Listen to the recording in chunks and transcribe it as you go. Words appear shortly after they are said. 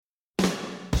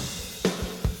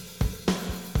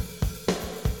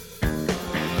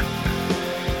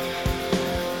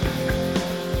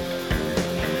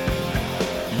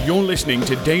You're listening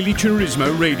to Daily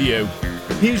Turismo Radio.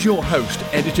 Here's your host,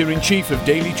 Editor-in-Chief of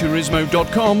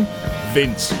DailyTurismo.com,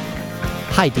 Vince.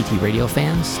 Hi, DT Radio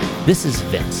fans. This is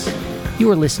Vince. You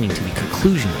are listening to the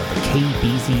conclusion of the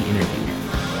Kaibeezy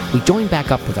interview. We join back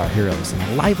up with our heroes in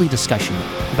a lively discussion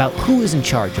about who is in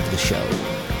charge of the show.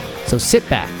 So sit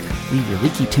back, leave your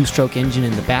leaky two-stroke engine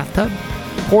in the bathtub,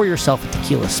 pour yourself a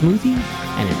tequila smoothie,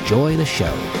 and enjoy the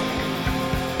show.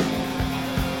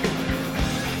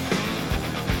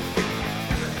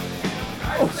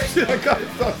 Oh shit, I gotta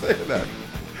stop saying that.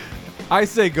 I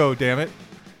say go, damn it.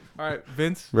 All right,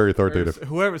 Vince. Very authoritative.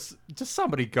 Whoever's, just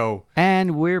somebody go.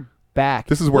 And we're back.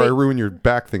 This is where I ruin your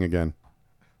back thing again.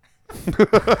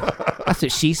 That's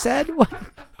what she said? What?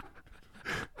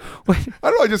 I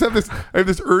don't know, I have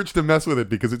this urge to mess with it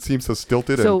because it seems so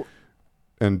stilted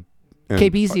and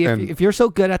Kaibeezy, if you're so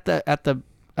good at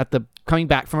the coming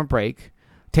back from a break,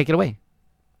 take it away.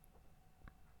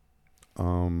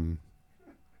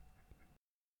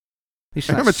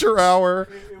 Amateur hour.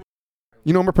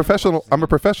 You know, I'm a professional. I'm a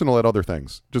professional at other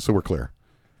things. Just so we're clear.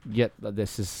 Yet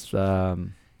this is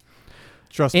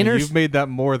Trust me, you've made that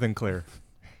more than clear.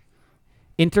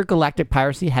 Intergalactic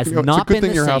piracy has not been the same. It's a good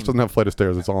thing your house doesn't have a flight of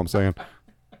stairs. That's all I'm saying.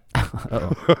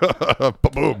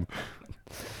 Boom.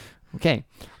 Okay.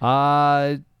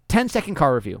 10-second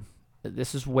car review.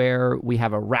 This is where we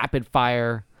have a rapid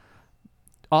fire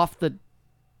off the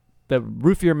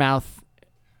roof of your mouth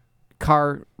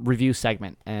car review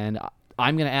segment, and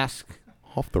I'm going to ask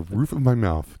off the roof of my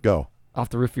mouth. Go. Off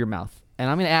the roof of your mouth. And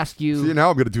I'm going to ask you. See, now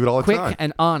I'm going to do it all the quick time.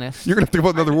 And honest. You're going to have to come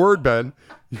up with another word, Ben.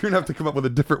 You're going to have to come up with a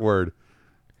different word.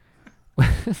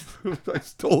 I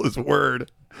stole his word.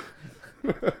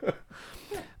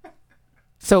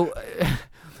 So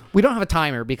we don't have a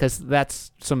timer because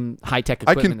that's some high-tech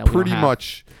equipment that we don't have. I can pretty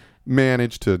much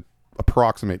manage to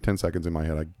approximate 10 seconds in my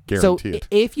head. I guarantee it. So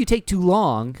if you take too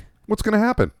long, what's going to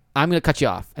happen? I'm going to cut you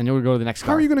off, and then we'll go to the next car.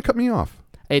 How are you going to cut me off?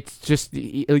 It's just,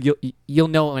 you'll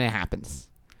know when it happens.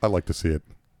 I like to see it.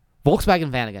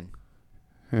 Volkswagen Vanagon.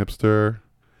 Hipster.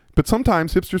 But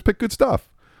sometimes hipsters pick good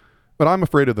stuff. But I'm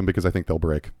afraid of them because I think they'll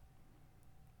break.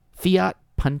 Fiat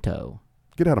Punto.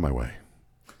 Get out of my way.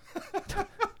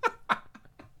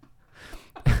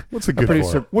 What's it good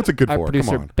for? What's it good for? Our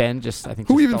producer, Come on. Ben, I think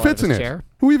Who even fits in it? Chair.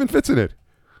 Who even fits in it?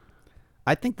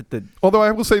 I think that Although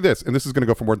I will say this, and this is going to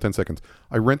go for more than 10 seconds.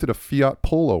 I rented a Fiat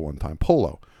Polo one time.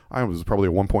 Polo. I was probably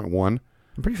a 1.1. I'm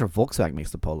pretty sure Volkswagen makes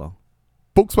the Polo.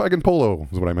 Volkswagen Polo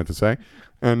is what I meant to say.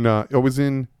 And it was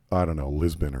in, I don't know,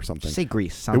 Lisbon or something. Just say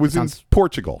Greece. It was in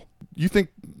Portugal. You think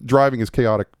driving is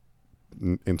chaotic?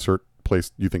 Insert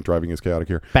place you think driving is chaotic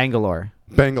here. Bangalore.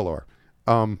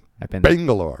 I've been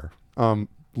Bangalore.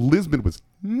 Lisbon was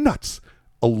nuts.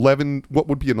 What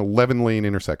would be an 11-lane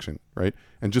intersection, right?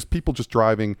 And just people just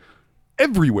driving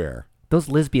everywhere. Those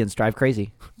lesbians drive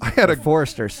crazy. I had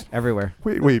foresters everywhere.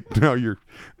 Wait. Now you're.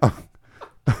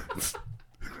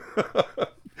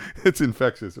 It's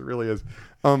infectious. It really is.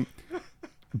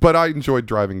 But I enjoyed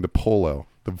driving the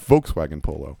Volkswagen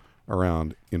Polo,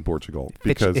 around in Portugal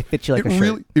because it fits you like a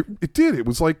shirt. It did. It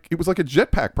was like a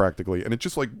jetpack practically, and it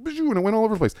just and it went all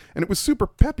over the place, and it was super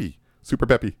peppy. Super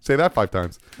peppy. Say that 5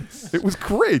 times. It was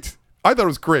great. I thought it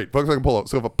was great. Volkswagen Polo.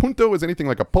 So if a Punto is anything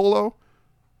like a Polo,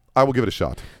 I will give it a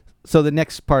shot. So the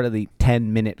next part of the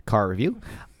 10-minute car review,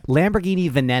 Lamborghini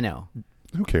Veneno.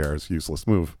 Who cares? Useless.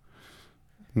 Move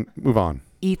on.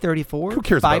 E34. Who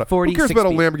cares about a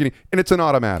Lamborghini? And it's an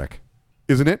automatic,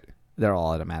 isn't it? They're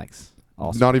all automatics.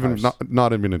 Not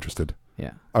even interested.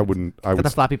 Yeah. I wouldn't. I would.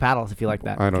 The floppy paddles if you like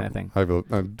that kind of thing.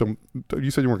 You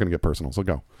said you weren't going to get personal, so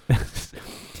go.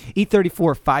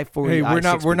 E34 540. Hey,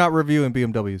 we're not reviewing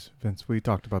BMWs, Vince. We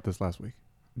talked about this last week.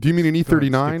 Do you mean an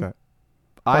E39?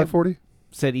 540?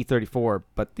 Said E34,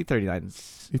 but E39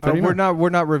 is E39. We're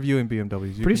not reviewing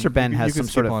BMWs. Producer Ben has some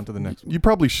sort of on to the next one. You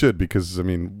probably should because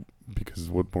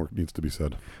what more needs to be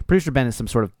said? Producer Ben is some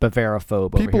sort of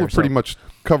Bavarophobe. People have pretty much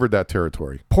covered that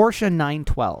territory. Porsche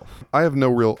 912. I have no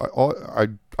real. I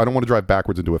don't want to drive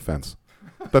backwards into a fence.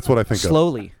 That's what I think.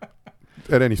 Slowly.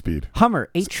 At any speed.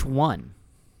 Hummer H1.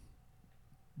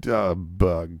 I've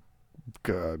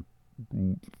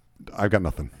got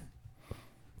nothing.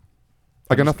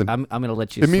 I got nothing. I'm going to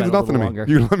let you. It means nothing to me. Longer.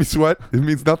 You let me sweat. It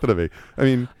means nothing to me. I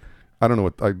mean, I don't know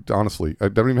what. I honestly, I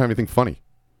don't even have anything funny.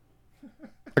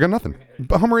 I got nothing.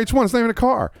 Hummer H1. It's not even a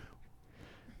car.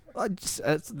 That's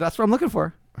what I'm looking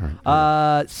for.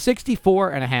 All right.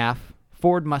 64 and a half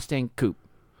Ford Mustang Coupe,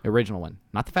 original one,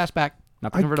 not the fastback,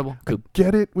 not the convertible. Coupe. I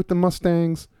get it with the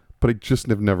Mustangs, but I just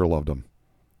have never loved them.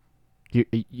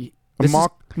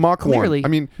 Mach clearly, 1. I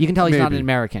mean, you can tell he's not maybe. an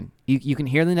American. You can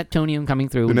hear the Neptunian coming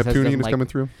through. The when he says he Neptunian doesn't is coming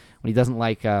through? when he doesn't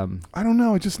like. I don't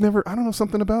know. I don't know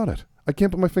something about it. I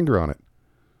can't put my finger on it.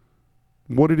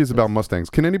 What it is about Mustangs.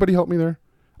 Can anybody help me there?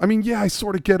 I mean, yeah, I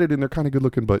sort of get it, and they're kind of good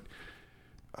looking, but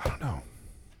I don't know.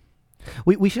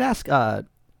 We should ask.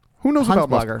 Who knows about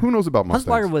Mustangs? Who knows about Mustangs?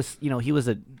 Huntsberger was, he was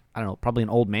probably an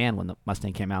old man when the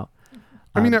Mustang came out.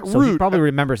 I mean, at so root, he probably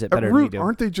remembers it better at root, than we do.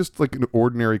 Aren't they just like an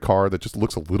ordinary car that just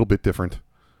looks a little bit different?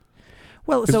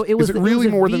 Well, so it was. Is it really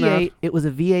more than that? It was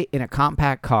a V8 in a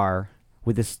compact car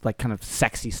with this like kind of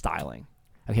sexy styling.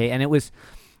 Okay, and it was.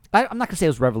 I'm not gonna say it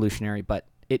was revolutionary, but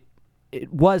it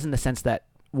was in the sense that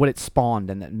what it spawned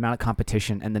and the amount of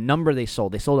competition and the number they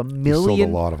sold. They sold a million. They sold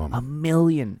a lot of them. A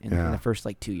million in the first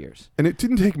 2 years. And it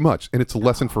didn't take much, and it's a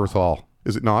lesson for us all,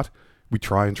 is it not? We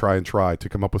try and try and try to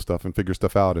come up with stuff and figure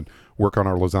stuff out and work on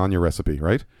our lasagna recipe,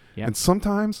 right? Yeah. And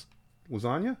sometimes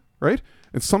lasagna, right?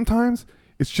 And sometimes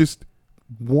it's just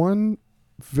one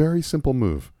very simple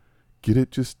move. Get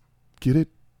it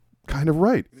kind of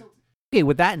right. Okay,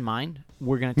 with that in mind,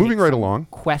 we're going to take moving right along.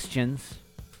 Questions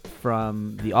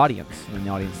from the audience. In the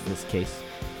audience in this case,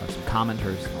 are some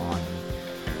commenters on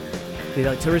the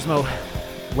Turismo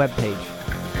webpage.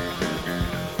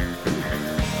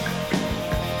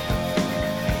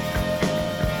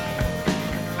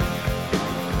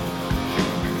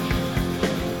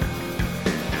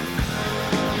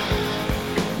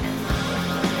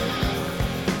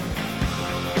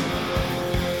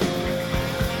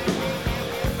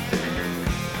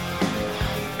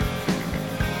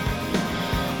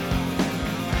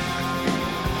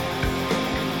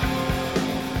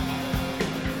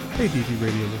 Hey DT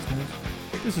Radio listeners,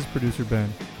 this is producer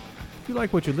Ben. If you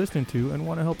like what you're listening to and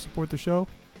want to help support the show,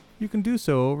 you can do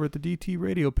so over at the DT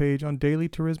Radio page on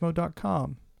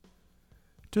dailyturismo.com.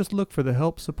 Just look for the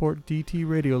Help Support DT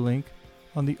Radio link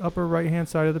on the upper right hand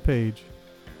side of the page.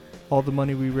 All the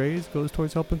money we raise goes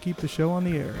towards helping keep the show on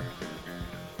the air.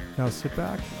 Now sit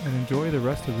back and enjoy the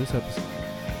rest of this episode.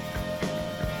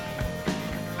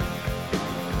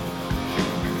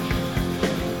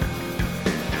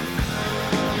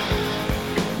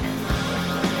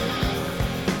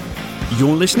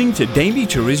 You're listening to Daily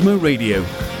Turismo Radio.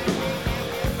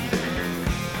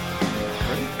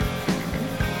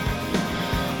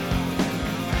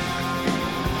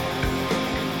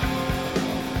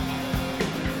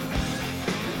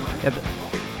 Yeah,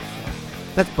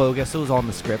 that's bogus. It was all in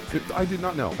the script. I did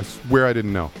not know. I swear I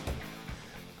didn't know.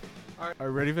 All right, are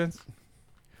you ready, Vince?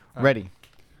 Ready.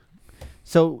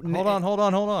 So Hold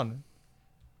on.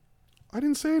 I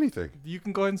didn't say anything. You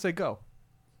can go ahead and say go.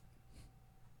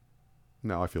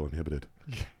 Now I feel inhibited.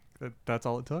 That's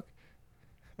all it took?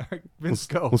 All right, Vince,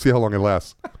 go. We'll see how long it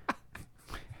lasts.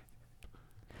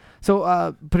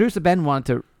 So producer Ben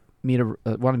wanted me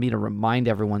to remind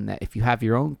everyone that if you have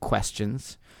your own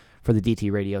questions for the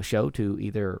DT Radio Show, to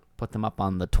either put them up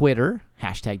on the Twitter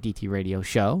 #DT Radio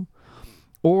Show,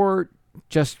 or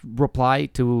just reply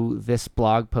to this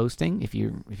blog posting if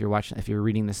you're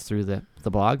reading this through the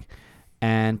blog,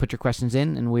 and put your questions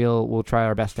in, and we'll try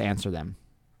our best to answer them.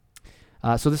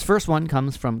 So this first one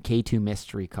comes from K2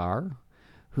 Mystery Car,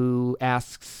 who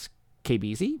asks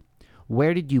Kaibeezy,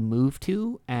 where did you move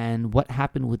to, and what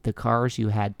happened with the cars you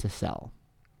had to sell?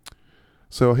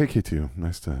 So hey K2,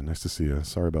 nice to see you.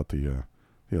 Sorry about the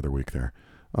other week there.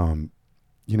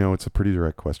 It's a pretty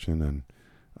direct question,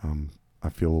 and I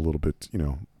feel a little bit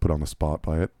put on the spot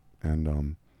by it,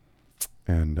 and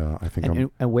I think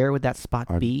and where would that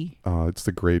spot be? It's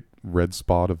the great red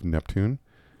spot of Neptune.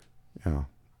 Yeah.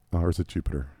 Or is it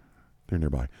Jupiter? They're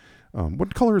nearby.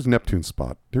 What color is Neptune's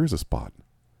spot? There is a spot.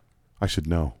 I should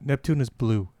know. Neptune is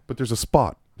blue. But there's a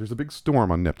spot. There's a big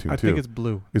storm on Neptune, I too. think it's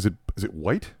blue. Is it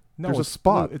white? No, there's it's a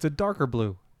spot. Blue. It's a darker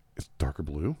blue. It's darker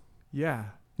blue? Yeah.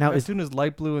 Now Neptune is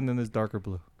light blue, and then there's darker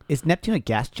blue. Is Neptune a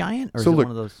gas giant, or so is look, it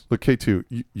one of those? Look,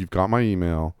 K2, you've got my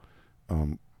email.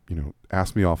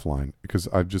 Ask me offline, because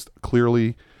I've just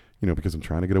clearly, because I'm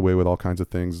trying to get away with all kinds of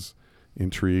things,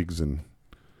 intrigues and,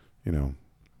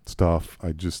 stuff.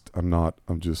 I'm not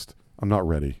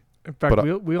ready. In fact,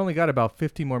 we only got about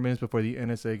 15 more minutes before the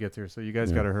NSA gets here, so you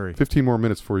guys got to hurry. 15 more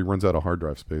minutes before he runs out of hard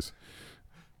drive space.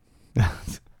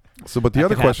 So, but the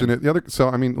other question, I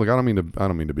don't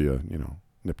mean to be a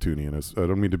Neptunian. I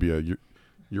don't mean to be a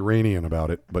Uranian about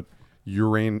it, but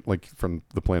like from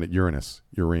the planet Uranus,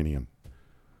 Uranium.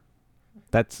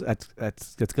 That's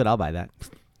good. I'll buy that.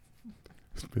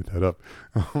 Made that up.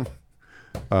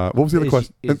 What was the other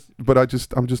question? What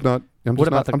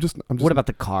about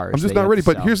the cars? I'm just not ready.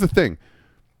 But here's the thing: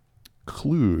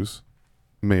 clues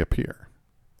may appear,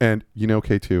 and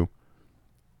K2,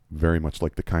 very much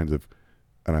like the kinds of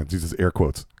and I use this air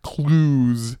quotes,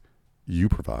 clues you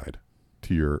provide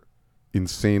to your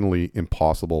insanely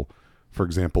impossible, for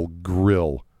example,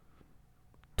 grill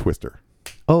twister.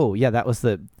 Oh yeah, that was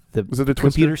the Was it a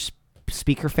computer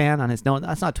speaker fan on his. No,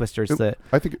 that's not Twister. It's the.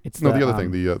 I think it's the other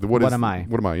thing. The what am I?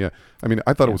 What am I? Yeah. I mean,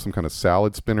 I thought it was some kind of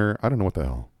salad spinner. I don't know what the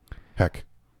hell. Heck.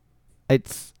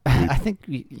 It's. I think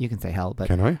you can say hell, but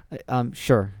can I?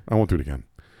 Sure. I won't do it again.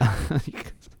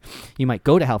 You might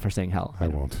go to hell for saying hell. I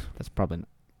won't. That's probably.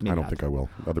 I don't think I will.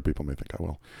 Other people may think I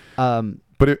will.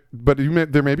 But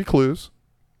there may be clues,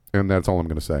 and that's all I'm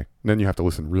going to say. And then you have to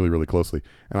listen really, really closely.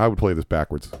 And I would play this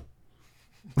backwards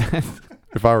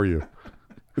if I were you.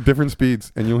 Different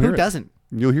speeds, and you'll hear it. Who doesn't?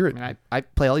 You'll hear it. I mean, I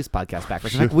play all these podcasts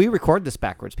backwards. In fact, we record this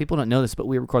backwards. People don't know this, but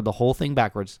we record the whole thing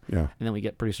backwards. Yeah. And then we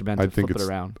get producer Ben to flip it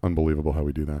around. Unbelievable how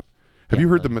we do that. Have you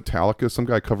heard the Metallica? Some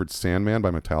guy covered Sandman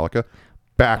by Metallica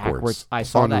backwards. I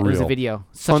saw that. It was a video.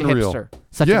 Such a hipster.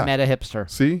 Such a meta hipster.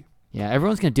 See? Yeah,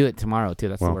 everyone's gonna do it tomorrow too.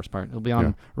 That's the worst part. It'll be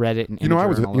on Reddit and I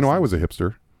was a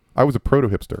hipster. I was a proto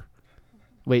hipster.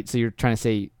 Wait, so you're trying to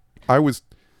say I was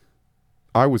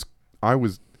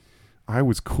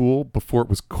cool before it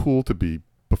was cool to be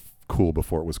cool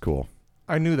before it was cool.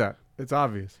 I knew that. It's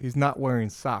obvious. He's not wearing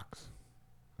socks.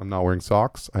 I'm not wearing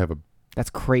socks. That's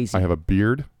crazy. I have a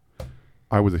beard.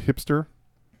 I was a hipster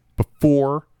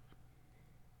before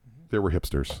there were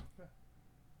hipsters.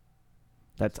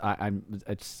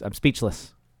 I'm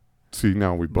speechless. See,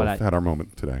 now we both had our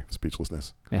moment today.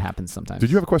 Speechlessness. It happens sometimes. Did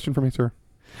you have a question for me, sir?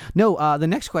 No. The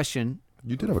next question.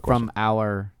 You did have a question from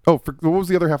our. Oh, what was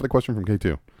the other half of the question from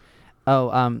K2? Oh,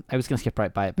 I was going to skip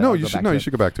right by it. But You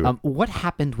should go back to it. What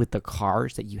happened with the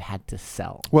cars that you had to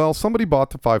sell? Well, somebody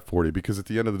bought the 540 because at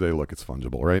the end of the day, look, it's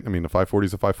fungible, right? I mean, the 540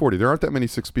 is a 540. There aren't that many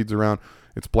 6-speeds around.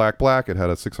 It's black. It had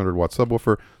a 600-watt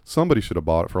subwoofer. Somebody should have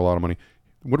bought it for a lot of money.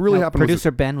 What really happened Producer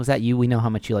Ben, was that you? We know how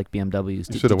much you like BMWs.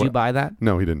 Did you buy that?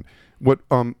 No, he didn't. What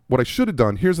I should have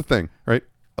done, here's the thing, right?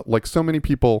 Like so many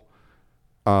people,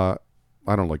 I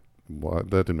don't like, well, that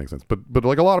didn't make sense. But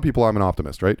like a lot of people, I'm an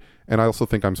optimist, right? And I also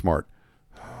think I'm smart,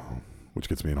 which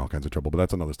gets me in all kinds of trouble, but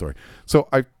that's another story. So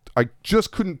I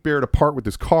just couldn't bear to part with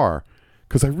this car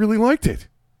because I really liked it.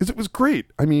 It was great.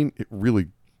 I mean, it really,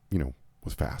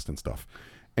 was fast and stuff.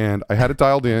 And I had it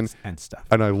dialed in and stuff.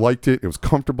 And I liked it. It was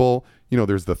comfortable.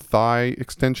 There's the thigh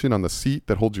extension on the seat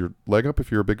that holds your leg up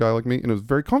if you're a big guy like me. And it was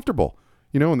very comfortable,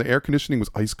 and the air conditioning was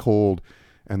ice cold.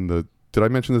 And did I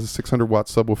mention this is a 600-watt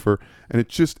subwoofer? And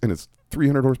it's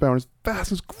 300 horsepower and it's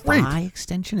fast. It's great. Thigh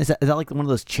extension? Is that like one of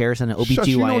those chairs in an OBGYN? Shush,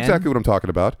 you know exactly what I'm talking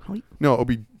about. No,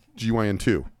 OBGYN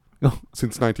 2.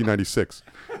 Since 1996.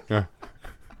 Yeah.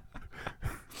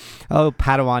 Oh,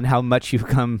 Padawan, how much you've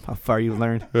come, how far you've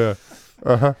learned. Yeah.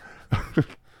 Uh-huh.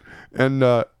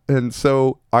 And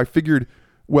so I figured,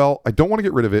 well, I don't want to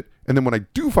get rid of it. And then when I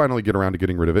do finally get around to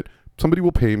getting rid of it, somebody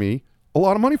will pay me a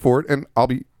lot of money for it. And I'll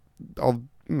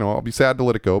be sad to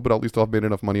let it go, but at least I'll have made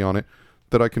enough money on it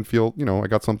that I can feel, I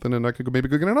got something and I could maybe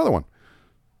go get another one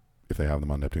if they have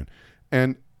them on Neptune.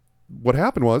 And what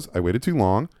happened was I waited too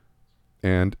long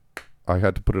and I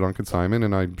had to put it on consignment,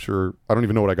 and I'm sure I don't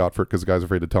even know what I got for it because the guy's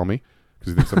afraid to tell me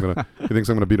because he thinks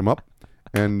I'm gonna beat him up.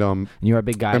 And you're a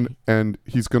big guy. And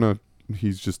he sold it,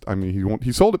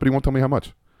 but he won't tell me how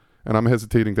much. And I'm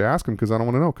hesitating to ask him because I don't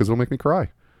want to know because it'll make me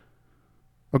cry.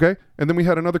 Okay. And then we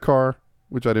had another car,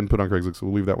 which I didn't put on Craigslist, so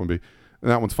we'll leave that one be. And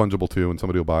that one's fungible too, and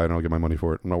somebody will buy it and I'll get my money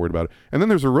for it. I'm not worried about it. And then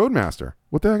there's a Roadmaster.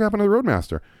 What the heck happened to the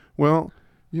Roadmaster? Well,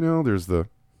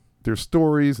 there's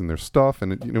stories and there's stuff,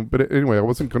 and but anyway, I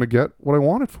wasn't going to get what I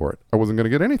wanted for it. I wasn't going to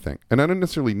get anything, and I didn't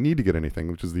necessarily need to get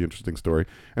anything, which is the interesting story.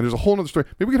 And there's a whole other story.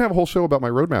 Maybe we can have a whole show about my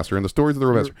Roadmaster and the stories of the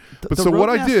Roadmaster.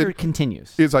 What I did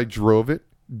continues is I drove it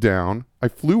down. I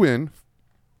flew in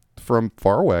from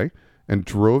far away and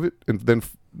drove it, and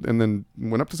then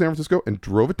went up to San Francisco and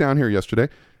drove it down here yesterday.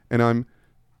 And I'm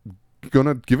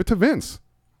gonna give it to Vince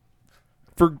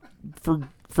for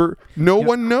no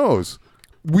one knows.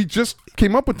 We just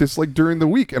came up with this like during the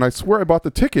week, and I swear I bought the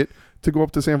ticket to go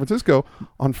up to San Francisco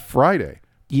on Friday.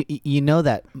 You know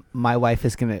that my wife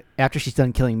is gonna, after she's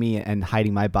done killing me and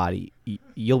hiding my body,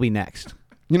 you'll be next.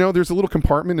 There's a little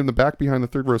compartment in the back behind the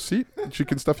third row seat. She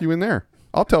can stuff you in there.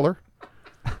 I'll tell her.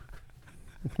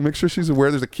 Make sure she's aware.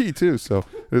 There's a key too, so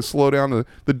it'll slow down.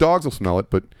 The dogs will smell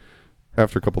it, but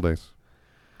after a couple days.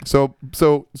 So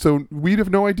we'd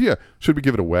have no idea. Should we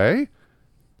give it away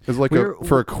as like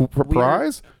for a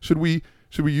prize? Should we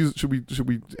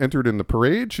enter it in the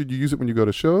parade? Should you use it when you go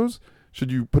to shows?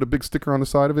 Should you put a big sticker on the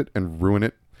side of it and ruin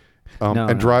it?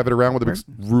 Drive it around with a big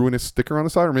ruinous sticker on the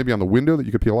side, or maybe on the window that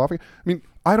you could peel off? I mean,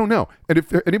 I don't know. And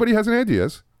if anybody has any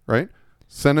ideas, right?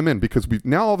 Send him in because we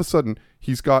now all of a sudden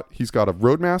he's got a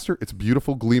Roadmaster. It's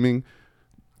beautiful, gleaming,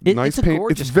 nice it's a paint.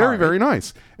 gorgeous It's very, car. very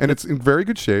nice, and it's in very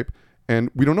good shape. And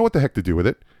we don't know what the heck to do with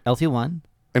it. LT1.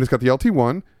 And it's got the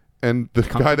LT1, and the guy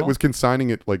that Comfortable? was consigning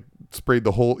it like sprayed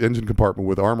the whole engine compartment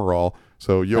with Armor All.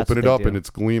 So you That's open what it they up do. and it's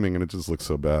gleaming, and it just looks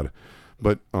so bad.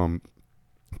 But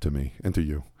to me and to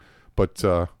you, but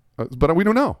we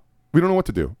don't know. We don't know what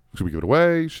to do. Should we give it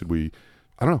away? Should we?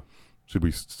 I don't know. Should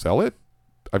we sell it?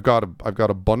 I've got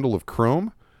a bundle of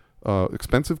chrome,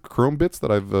 expensive chrome bits that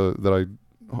I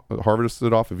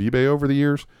harvested off of eBay over the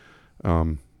years.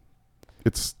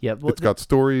 It's got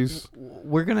stories.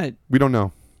 We don't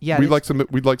know. Yeah, we'd like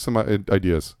some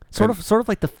ideas. Sort of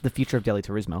like the future of Daily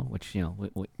Turismo, which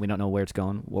we don't know where it's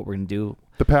going, what we're gonna do.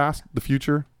 The past, the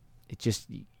future. It just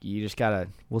you just gotta.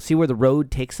 We'll see where the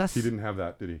road takes us. He didn't have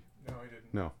that, did he? No, he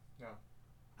didn't. No.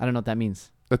 I don't know what that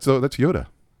means. That's Yoda.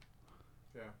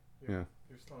 Yeah. Yeah.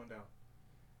 You're slowing down.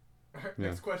 All right, Yeah.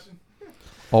 next question.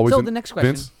 Always. So the next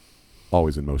question. Vince,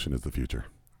 always in motion is the future.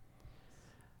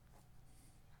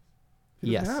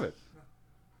 He Yes. doesn't have it.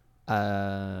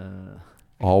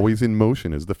 Always in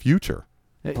motion is the future.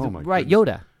 Oh my right,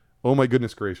 goodness. Yoda. Oh my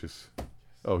goodness gracious.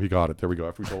 Oh, he got it. There we go.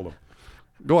 After we told him.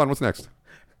 Go on. What's next?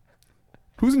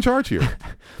 Who's in charge here?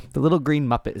 The little green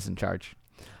Muppet is in charge.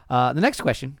 The next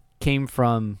question came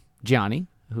from Gianni,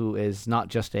 who is not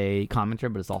just a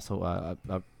commenter, but is also a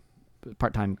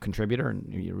part-time contributor,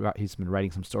 and he's been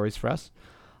writing some stories for us.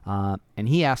 And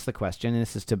he asked the question, and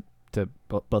this is to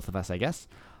both of us, I guess.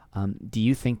 Do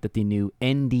you think that the new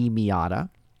ND Miata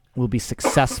will be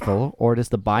successful, or does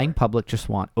the buying public just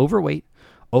want overweight,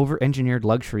 over-engineered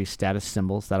luxury status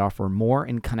symbols that offer more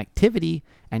in connectivity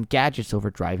and gadgets over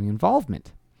driving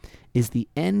involvement? Is the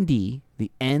ND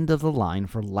the end of the line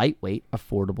for lightweight,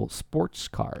 affordable sports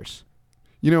cars?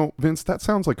 Vince, that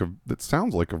sounds like a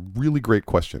really great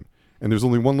question. And there's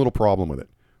only one little problem with it,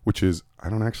 which is I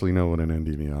don't actually know what an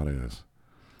ND Miata is.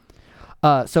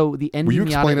 So the ND Miata. Will you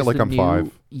explain it is like the I'm new,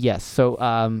 5? Yes. So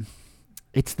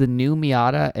it's the new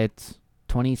Miata. It's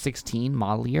 2016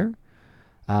 model year.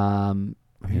 I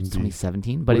think it's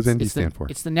 2017. But What does ND stand for?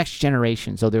 It's the next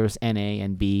generation. So there's NA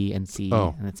and B and C,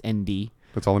 and it's ND.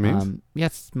 That's all it means?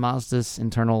 Yes, Mazda's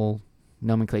internal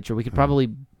nomenclature. We could probably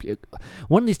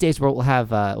one of these days we'll have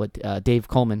Dave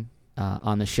Coleman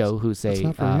on the show, who's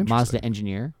a Mazda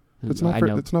engineer. That's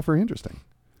not very interesting.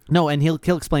 No, and he'll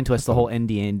explain to us the whole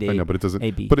ND and I know, but it doesn't.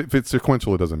 AB. But if it's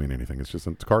sequential, it doesn't mean anything. It's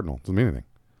cardinal. It doesn't mean anything.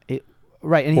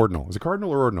 Right. And ordinal. Is it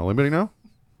cardinal or ordinal? Anybody know?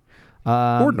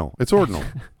 Ordinal. It's ordinal.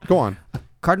 Go on.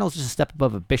 Cardinal's just a step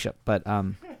above a bishop, but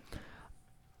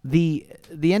the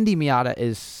ND Miata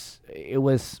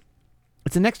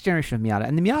it's the next generation of Miata,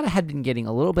 and the Miata had been getting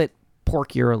a little bit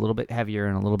porkier, a little bit heavier,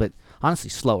 and a little bit honestly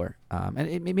slower.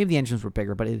 And maybe the engines were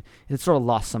bigger, but it sort of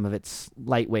lost some of its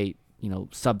lightweight,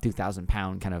 sub 2,000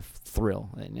 pound kind of thrill.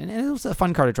 And it was a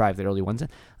fun car to drive, the early ones.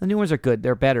 The new ones are good;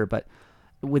 they're better, but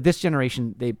with this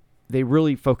generation, they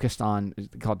really focused on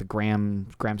called the gram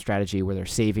strategy, where they're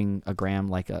saving a gram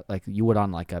like you would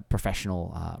on like a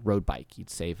professional road bike. You'd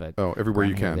save a everywhere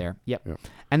you gram can. There. Yep.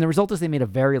 And the result is they made a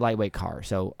very lightweight car.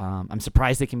 So I'm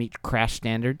surprised they can meet crash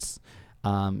standards,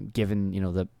 given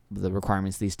the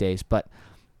requirements these days. But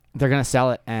they're gonna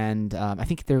sell it, and I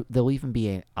think there'll even be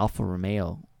an Alfa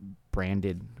Romeo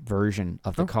branded version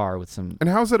of the car with some. And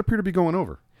how does that appear to be going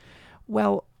over?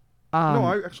 Well, no,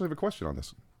 I actually have a question on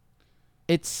this.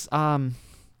 It's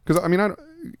because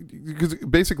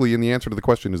basically in the answer to the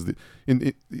question is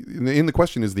in the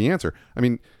question is the answer. I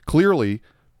mean, clearly,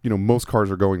 most cars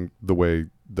are going the way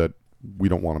that we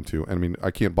don't want them to. And I mean,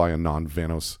 I can't buy a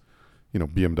non-Vanos,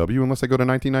 BMW unless I go to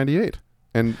 1998.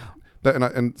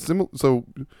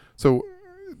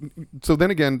 So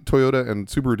then again, Toyota and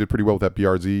Subaru did pretty well with that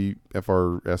BRZ,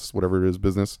 FRS, whatever it is,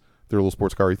 business. Their little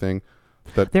sports car thing.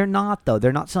 They're not, though.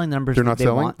 They're not selling the numbers They're not they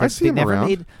selling? want. I see them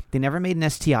around. They never made an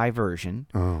STI version.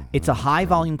 Oh, it's a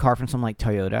high-volume car from someone like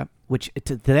Toyota, which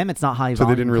to them it's not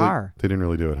high-volume car. They didn't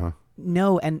really do it, huh?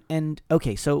 No, and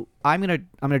okay, so I'm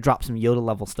gonna drop some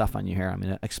Yoda-level stuff on you here. I'm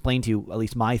gonna explain to you at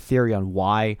least my theory on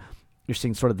why you're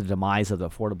seeing sort of the demise of the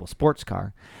affordable sports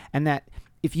car, and that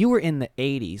if you were in the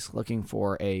 80s looking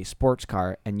for a sports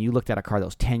car and you looked at a car that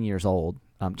was 10 years old,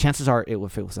 chances are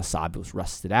if it was a Saab, it was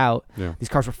rusted out. Yeah. These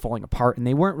cars were falling apart, and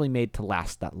they weren't really made to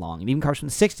last that long. And even cars from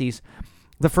the 60s,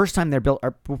 the first time they're built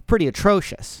were pretty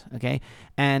atrocious, okay?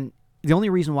 And the only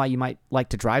reason why you might like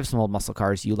to drive some old muscle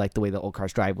cars, you like the way the old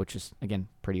cars drive, which is, again,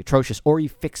 pretty atrocious, or you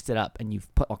fixed it up and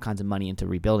you've put all kinds of money into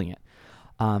rebuilding it.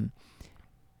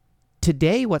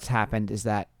 Today, what's happened is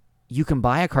that you can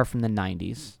buy a car from the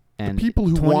 90s, and the people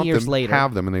who 20 want years them later,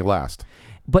 have them and they last.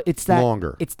 But it's that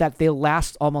longer. It's that they'll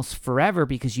last almost forever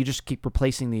because you just keep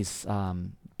replacing these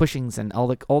bushings and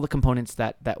all the components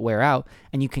that wear out,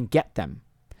 and you can get them.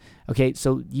 Okay,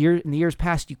 so in the years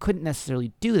past, you couldn't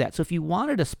necessarily do that. So if you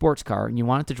wanted a sports car and you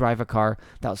wanted to drive a car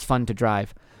that was fun to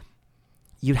drive,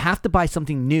 you'd have to buy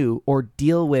something new or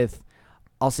deal with,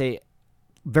 I'll say,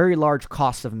 very large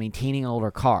costs of maintaining an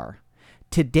older car.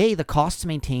 Today, the cost to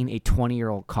maintain a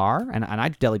 20-year-old car, and I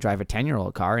daily drive a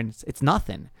 10-year-old car, and it's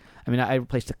nothing. I mean, I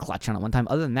replaced a clutch on it one time.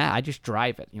 Other than that, I just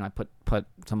drive it. I put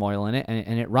some oil in it,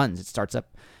 and it runs. It starts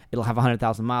up. It'll have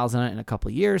 100,000 miles on it in a couple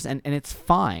of years, and it's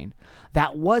fine.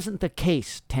 That wasn't the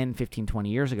case 10, 15, 20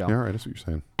 years ago. Yeah, right. That's what you're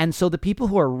saying. And so the people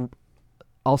who are,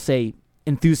 I'll say,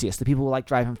 enthusiasts, the people who like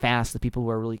driving fast, the people who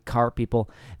are really car people,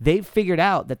 they've figured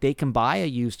out that they can buy a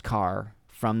used car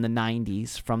from the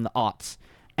 90s, from the aughts,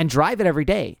 and drive it every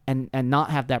day and not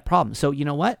have that problem. So you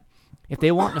know what? If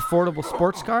they want an affordable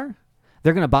sports car,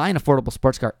 they're going to buy an affordable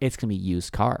sports car. It's going to be a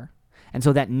used car. And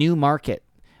so that new market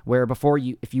where before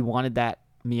if you wanted that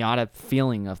Miata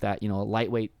feeling of that, a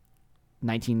lightweight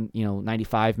 95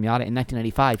 Miata in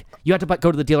 1995, you had to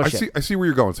go to the dealership. I see where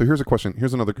you're going. So here's a question.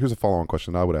 Here's a follow-on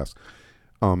question I would ask.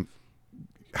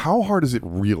 How hard is it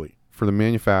really for the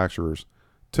manufacturers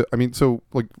to? I mean, so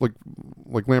like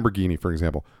Lamborghini, for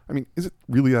example. I mean, is it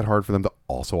really that hard for them to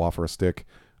also offer a stick?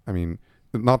 I mean,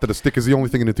 not that a stick is the only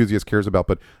thing an enthusiast cares about,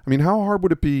 but I mean, how hard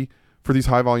would it be for these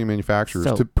high-volume manufacturers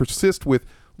to persist with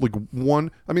like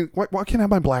one? I mean, why can't I have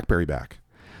my BlackBerry back?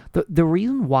 The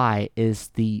reason why is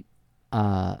the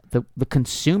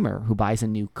consumer who buys a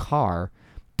new car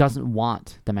doesn't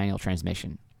want the manual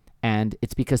transmission. And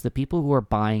it's because the people who are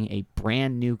buying a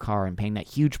brand new car and paying that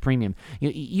huge premium,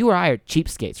 you or I are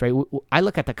cheapskates, right? I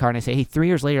look at the car and I say, hey, 3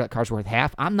 years later, that car's worth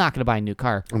half. I'm not going to buy a new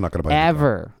car. I'm not going to buy a new car.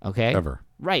 Ever, okay? Ever.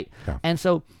 Right. Yeah. And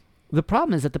so the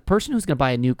problem is that the person who's going to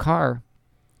buy a new car,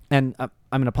 and I'm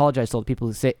going to apologize to all the people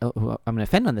who say, who I'm going to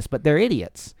offend on this, but they're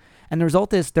idiots. And the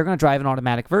result is they're going to drive an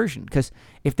automatic version because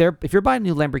if you're buying a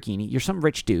new Lamborghini, you're some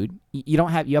rich dude. You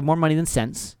have more money than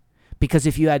sense, because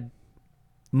if you had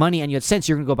money and you had sense,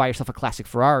 you're going to go buy yourself a classic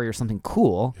Ferrari or something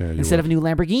cool instead of a new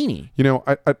Lamborghini.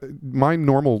 My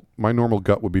normal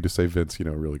gut would be to say, Vince,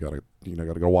 really got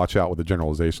to go watch out with the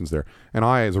generalizations there. And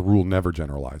I, as a rule, never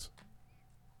generalize.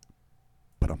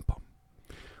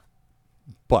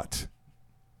 But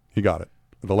he got it.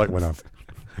 The light went up.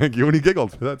 Thank you. And he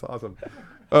giggled. That's awesome.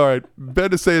 All right.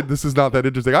 Ben is saying this is not that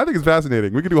interesting. I think it's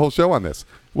fascinating. We could do a whole show on this.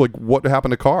 Like, what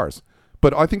happened to cars?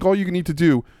 But I think all you need to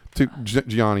do to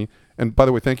Gianni, and by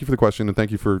the way, thank you for the question, and thank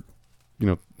you for,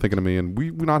 thinking of me. And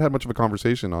we've not had much of a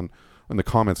conversation on the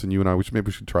comments, and you and I, which maybe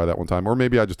we should try that one time. Or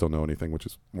maybe I just don't know anything, which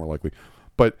is more likely.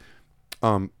 But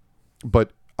I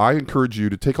encourage you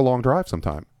to take a long drive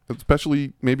sometime,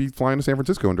 especially maybe flying to San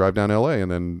Francisco and drive down to LA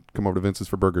and then come over to Vince's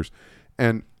for burgers.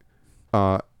 And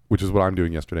which is what I'm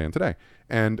doing yesterday and today.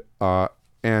 And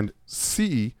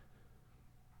see,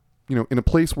 in a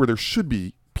place where there should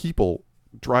be people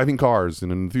driving cars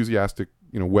in an enthusiastic,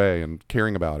 way and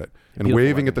caring about it and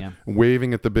waving at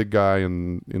the big guy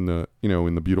in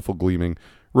the beautiful gleaming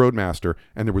Roadmaster,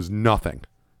 and there was nothing,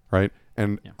 right?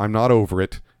 And I'm not over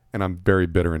it, and I'm very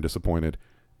bitter and disappointed,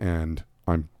 and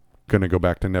I'm gonna go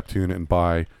back to Neptune and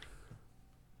buy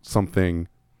something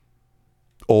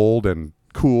old and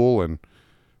cool, and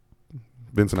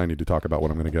Vince and I need to talk about what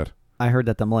I'm going to get. I heard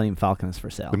that the Millennium Falcon is for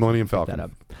sale. The Millennium Falcon.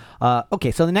 Pick that up.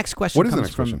 Okay, so the next question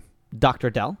comes from question? Dr.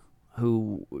 Dell,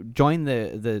 who joined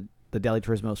the Daily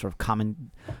Turismo sort of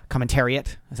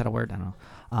commentariat. Is that a word? I don't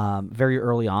know. Very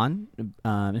early on.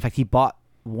 In fact, he bought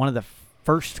one of the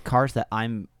first cars that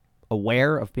I'm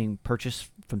aware of being purchased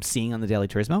from seeing on the Daily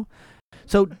Turismo.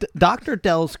 So Dr.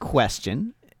 Dell's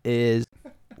question is,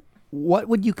 what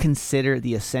would you consider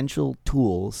the essential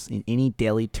tools in any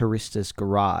Daily Turista's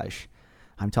garage?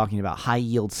 I'm talking about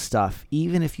high-yield stuff,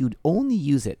 even if you'd only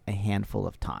use it a handful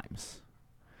of times.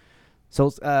 So,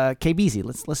 Kaibeezy,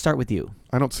 let's start with you.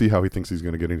 I don't see how he thinks he's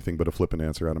going to get anything but a flippant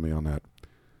answer out of me on that.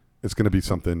 It's going to be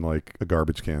something like a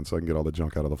garbage can so I can get all the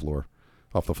junk off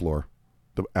the floor.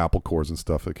 The apple cores and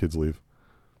stuff that kids leave.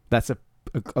 That's a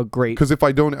great... Because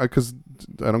I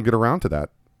don't get around to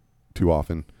that too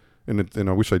often. And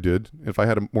I wish I did. If I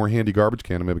had a more handy garbage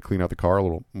can, I'd maybe clean out the car a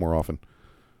little more often.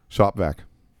 Shop vac.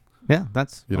 Yeah,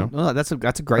 that's that's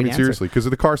a great answer. Seriously, because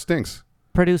the car stinks.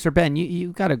 Producer Ben,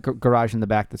 you got a garage in the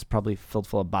back that's probably filled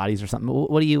full of bodies or something.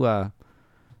 What do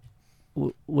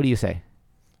you say?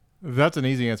 That's an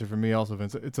easy answer for me also,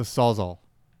 Vince. It's a Sawzall.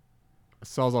 A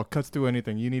Sawzall cuts through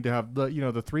anything. You need to have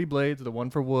the 3 blades, the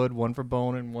one for wood, one for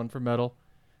bone, and one for metal,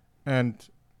 and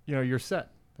you're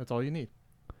set. That's all you need.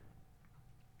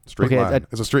 Straight line.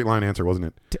 It's a straight line answer, wasn't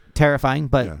it? Terrifying,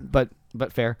 but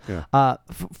but fair. Yeah.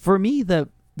 For me, the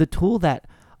tool that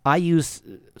I use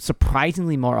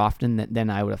surprisingly more often than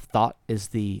I would have thought is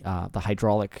the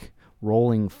hydraulic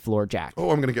rolling floor jack. Oh,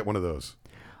 I'm gonna get one of those.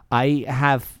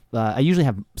 I usually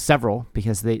have several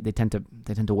because they tend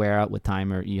to wear out with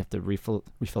time, or you have to refill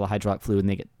the hydraulic fluid and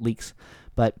they get leaks.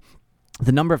 But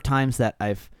the number of times that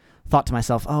I've thought to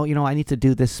myself, oh, I need to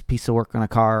do this piece of work on a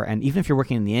car, and even if you're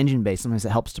working in the engine bay, sometimes it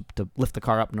helps to lift the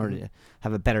car up in order to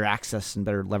have a better access and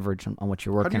better leverage on what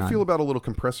you're working on. How do you feel about a little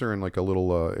compressor and like a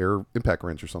little air impact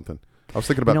wrench or something? I was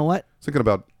thinking about. You know what? Thinking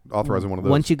about authorizing one of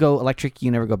those. Once you go electric,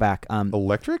 you never go back.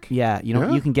 Electric? Yeah,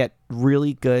 you can get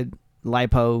really good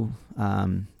lipo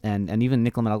and even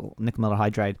nickel metal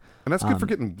hydride. And that's good for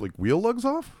getting like wheel lugs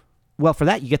off? Well, for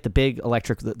that you get the big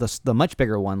electric, the much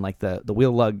bigger one, like the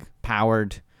wheel lug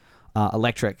powered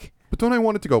electric. But don't I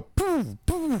want it to go poof,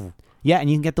 poof? Yeah, and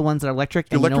you can get the ones that are electric.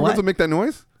 The and electric you know ones that make that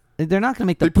noise? They're not going to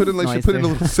make the They put in noise. a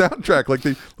little soundtrack like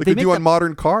they do on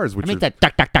modern cars, which make are, that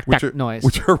duck duck duck duck noise.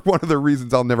 Which are one of the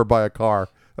reasons I'll never buy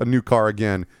a new car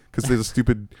again, because there's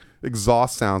stupid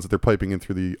exhaust sounds that they're piping in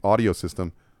through the audio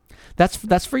system.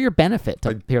 That's for your benefit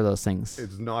to hear those things.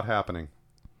 It's not happening.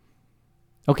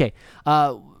 Okay.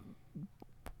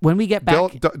 When we get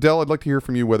back, Del, I'd like to hear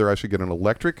from you whether I should get an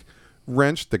electric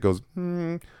wrench that goes,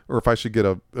 or if I should get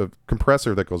a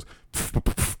compressor that goes,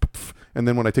 and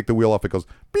then when I take the wheel off, it goes.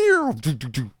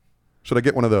 Should I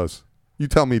get one of those? You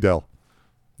tell me, Del.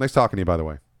 Nice talking to you, by the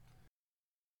way.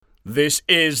 This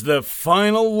is the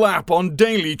final lap on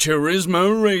Daily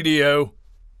Turismo Radio.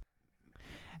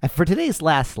 And for today's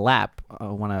last lap, I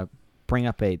want to bring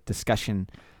up a discussion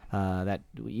that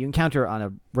you encounter on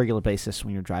a regular basis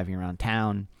when you're driving around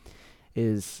town.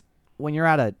 Is when you're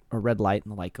at a red light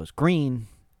and the light goes green,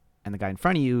 and the guy in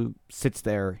front of you sits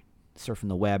there surfing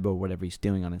the web or whatever he's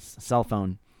doing on his cell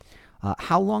phone.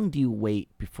 How long do you wait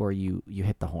before you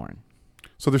hit the horn?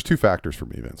 So there's two factors for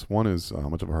me, Vince. One is how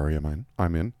much of a hurry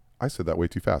I'm in. I said that way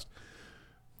too fast.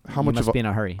 You must be in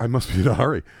a hurry. I must be in a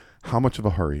hurry. How much of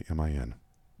a hurry am I in?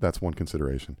 That's one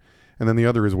consideration. And then the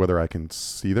other is whether I can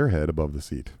see their head above the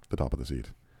seat, the top of the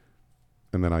seat.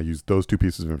 And then I use those two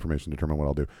pieces of information to determine what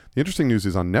I'll do. The interesting news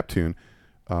is on Neptune,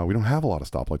 we don't have a lot of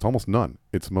stoplights, almost none.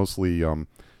 It's mostly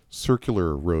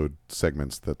circular road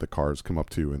segments that the cars come up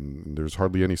to, and there's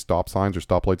hardly any stop signs or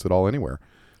stoplights at all anywhere.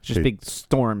 It's just big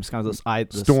storms, kind of those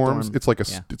storms. Storm.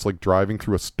 It's like driving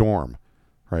through a storm,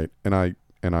 right? And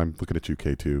I'm looking at you,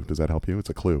 K2. Does that help you? It's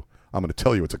a clue. I'm going to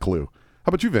tell you it's a clue. How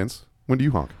about you, Vince? When do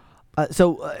you honk?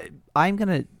 I'm going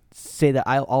to say that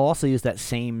I'll also use that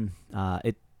same.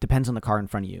 It depends on the car in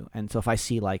front of you, and so if I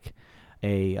see like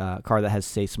a car that has,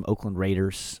 say, some Oakland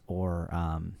Raiders or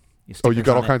you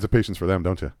got all kinds of patience for them,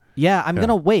 don't you? Yeah, I'm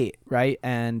gonna wait, right?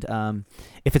 And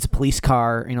if it's a police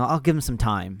car, I'll give them some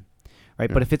time, right?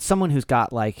 Yeah. But if it's someone who's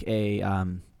got like a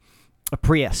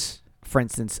Prius, for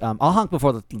instance, I'll honk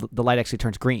before the light actually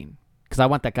turns green because I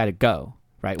want that guy to go,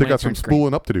 right? They got some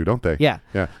spooling up to do, don't they? Yeah.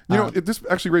 Yeah. This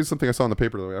actually raises something I saw in the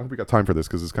paper. I hope we got time for this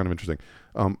because it's kind of interesting.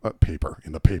 In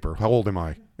the paper. How old am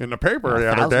I? In the paper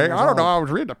the other day. I don't know. I was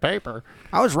reading the paper.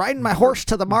 I was riding my horse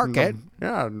to the market.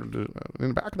 Yeah, in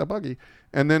the back of the buggy.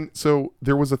 And then, so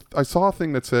there was I saw a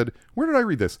thing that said, where did I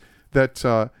read this? That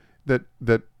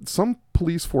some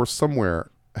police force somewhere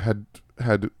had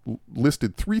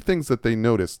listed 3 things that they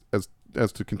noticed as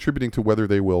to contributing to whether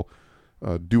they will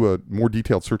do a more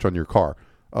detailed search on your car.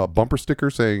 Bumper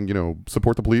sticker saying,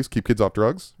 support the police, keep kids off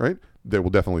drugs, right? They will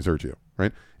definitely search you,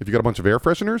 right? If you got a bunch of air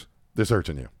fresheners, they're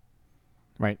searching you.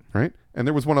 Right. Right? And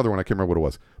there was one other one, I can't remember what it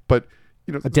was. But,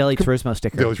 a Daily Turismo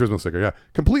sticker. Daily Turismo sticker, yeah.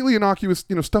 Completely innocuous,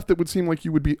 stuff that would seem like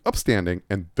you would be upstanding,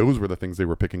 and those were the things they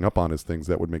were picking up on as things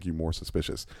that would make you more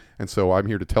suspicious. And so I'm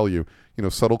here to tell you,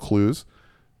 subtle clues,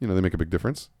 they make a big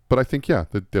difference. But I think,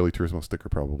 the Daily Turismo sticker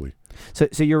probably. So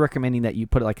you're recommending that you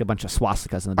put like a bunch of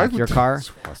swastikas in the back of your car,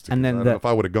 and then I don't know if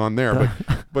I would have gone there,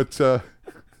 but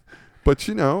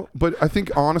I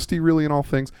think honesty really in all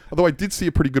things. Although I did see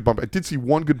a pretty good bumper. I did see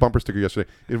one good bumper sticker yesterday.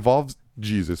 It involves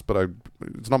Jesus, but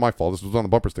it's not my fault. This was on the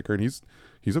bumper sticker, and he's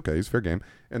okay. He's fair game.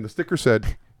 And the sticker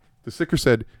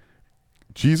said,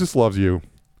 "Jesus loves you.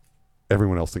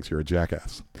 Everyone else thinks you're a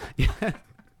jackass."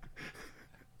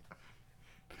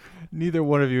 Neither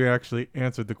one of you actually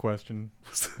answered the question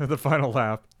at the final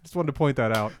lap. Just wanted to point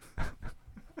that out.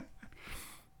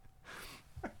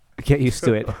 Get used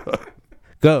to it.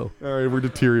 Go. All right, we're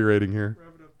deteriorating here.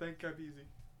 Wrap it up. Thank Kaibeezy.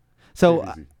 So,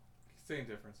 same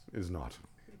difference. Is not.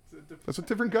 That's a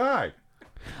different guy.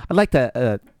 I'd like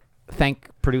to thank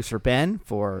producer Ben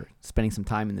for spending some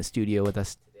time in the studio with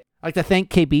us. I'd like to thank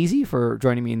Kaibeezy for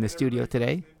joining me in the studio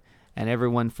today. and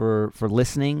everyone for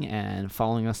listening and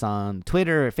following us on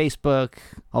Twitter, Facebook,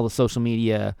 all the social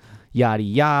media, yada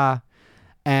yada.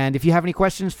 And if you have any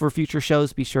questions for future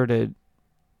shows, be sure to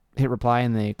hit reply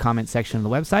in the comment section of the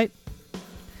website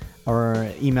or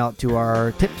email it to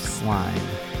our tips line.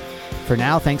 For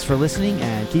now, thanks for listening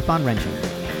and keep on wrenching.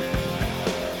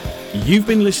 You've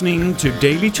been listening to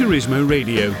Daily Turismo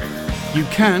Radio. You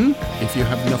can, if you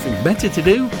have nothing better to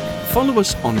do, follow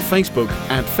us on Facebook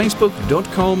at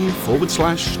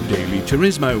facebook.com/Daily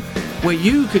Turismo, where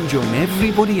you can join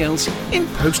everybody else in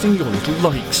posting your little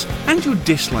likes and your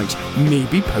dislikes,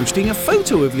 maybe posting a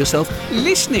photo of yourself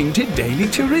listening to Daily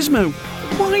Turismo.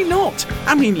 Why not?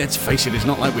 I mean, let's face it, it's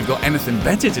not like we've got anything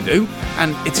better to do,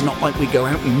 and it's not like we go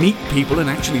out and meet people and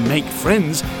actually make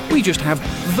friends. We just have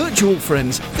virtual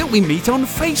friends that we meet on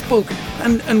Facebook,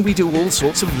 and we do all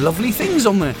sorts of lovely things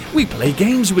on there. We play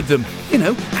games with them,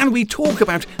 and we talk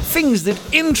about things that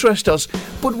interest us,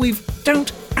 but we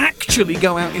don't actually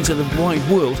go out into the wide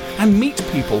world and meet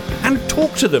people and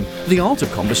talk to them. The art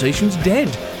of conversation's dead.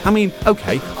 I mean,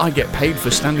 okay, I get paid for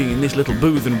standing in this little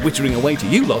booth and whittering away to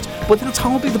you lot, but that's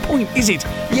hardly the point, is it?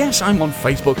 Yes, I'm on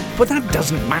Facebook, but that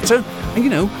doesn't matter.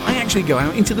 And I actually go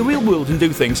out into the real world and do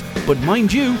things. But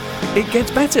mind you, it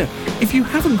gets better. If you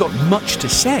haven't got much to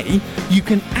say, you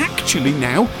can actually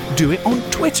now do it on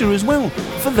Twitter as well,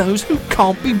 for those who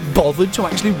can't be bothered to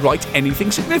actually write anything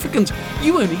significant.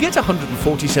 You only get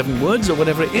 147 words or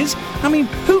whatever it is. I mean,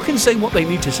 who can say what they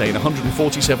need to say in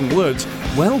 147 words?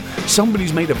 Well,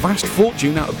 somebody's made a vast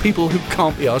fortune out of people who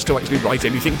can't be asked to actually write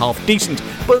anything half decent.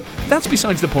 But that's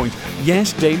besides the point.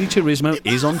 Yes, Daily Turismo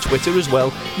is on Twitter as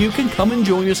well. You can come and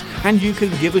join us, and you can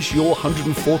give us your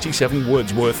 147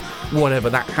 words worth, whatever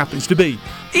that happens to be.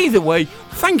 Either way,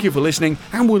 thank you for listening,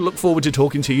 and we'll look forward to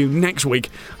talking to you next week.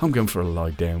 I'm going for a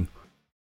lie down.